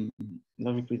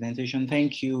lovely presentation.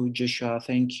 Thank you, Joshua.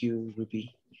 Thank you,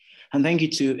 Ruby. And thank you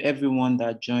to everyone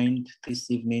that joined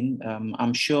this evening.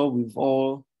 I'm sure we've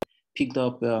all picked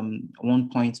up one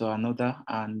point or another.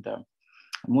 And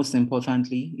most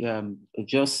importantly,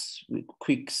 just a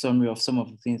quick summary of some of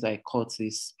the things I caught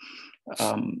is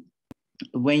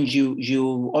when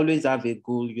you always have a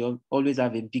goal, you always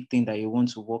have a big thing that you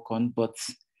want to work on, but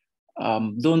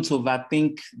don't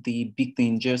overthink the big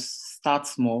thing. Just start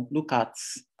small. Look at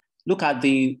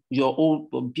your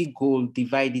old big goal,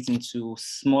 divide it into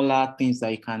smaller things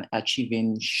that you can achieve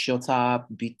in shorter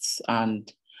bits,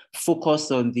 and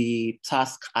focus on the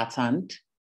task at hand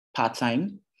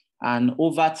part-time. And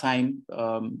over time,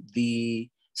 the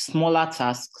smaller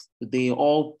tasks, they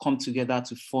all come together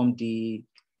to form the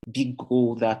big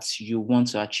goal that you want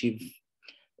to achieve.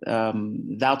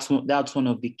 That's one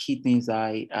of the key things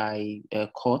I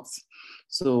caught.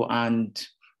 So, and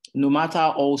no matter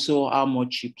also how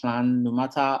much you plan, no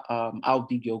matter how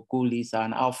big your goal is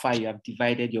and how far you have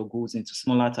divided your goals into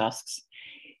smaller tasks,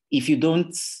 if you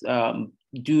don't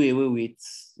do away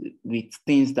with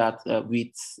things that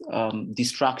with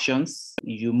distractions.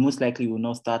 You most likely will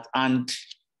not start. And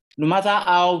no matter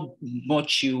how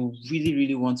much you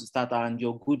really want to start and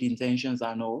your good intentions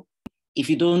and all, if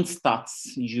you don't start,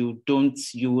 you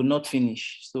will not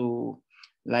finish. So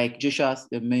like Joshua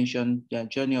mentioned, the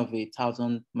journey of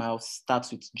 1,000 miles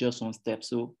starts with just one step.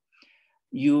 So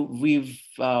we've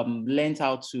learned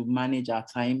how to manage our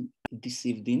time this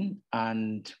evening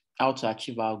and how to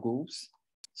achieve our goals.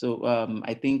 So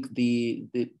I think the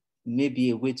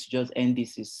maybe a way to just end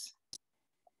this is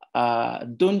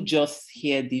don't just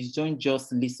hear this, don't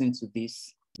just listen to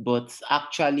this, but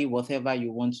actually whatever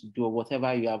you want to do or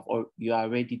whatever you are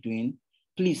already doing,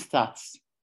 please start.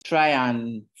 Try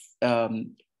and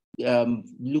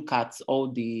look at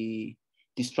all the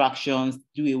distractions,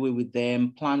 do away with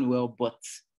them, plan well, but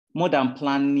more than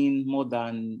planning, more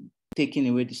than taking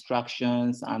away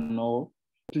distractions and all,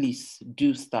 please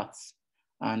do start.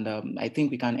 And I think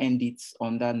we can end it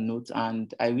on that note.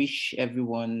 And I wish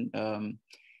everyone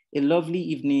a lovely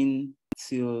evening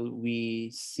till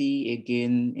we see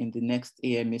again in the next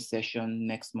AMA session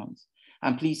next month.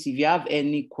 And please, if you have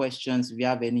any questions, if you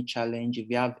have any challenge, if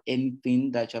you have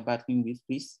anything that you're battling with,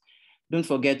 please don't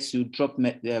forget to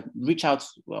reach out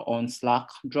on Slack,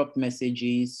 drop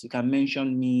messages. You can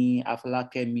mention me,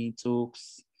 Afalakemi,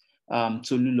 Tox,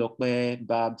 Tolulokwe,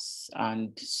 Babs,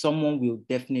 and someone will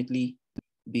definitely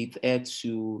be there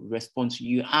to respond to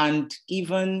you. And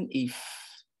even if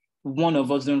one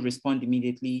of us don't respond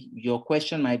immediately, your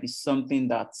question might be something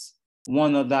that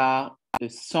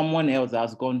someone else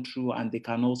has gone through and they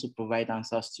can also provide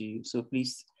answers to you. So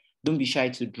please don't be shy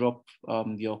to drop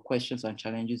your questions and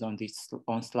challenges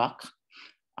on Slack.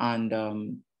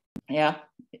 And yeah,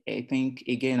 I think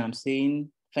again, I'm saying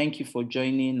thank you for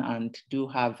joining and do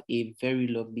have a very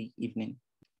lovely evening.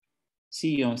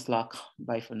 See you on Slack.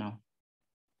 Bye for now.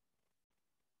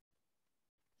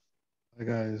 Hi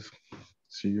guys,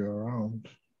 see you around.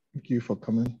 Thank you for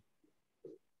coming.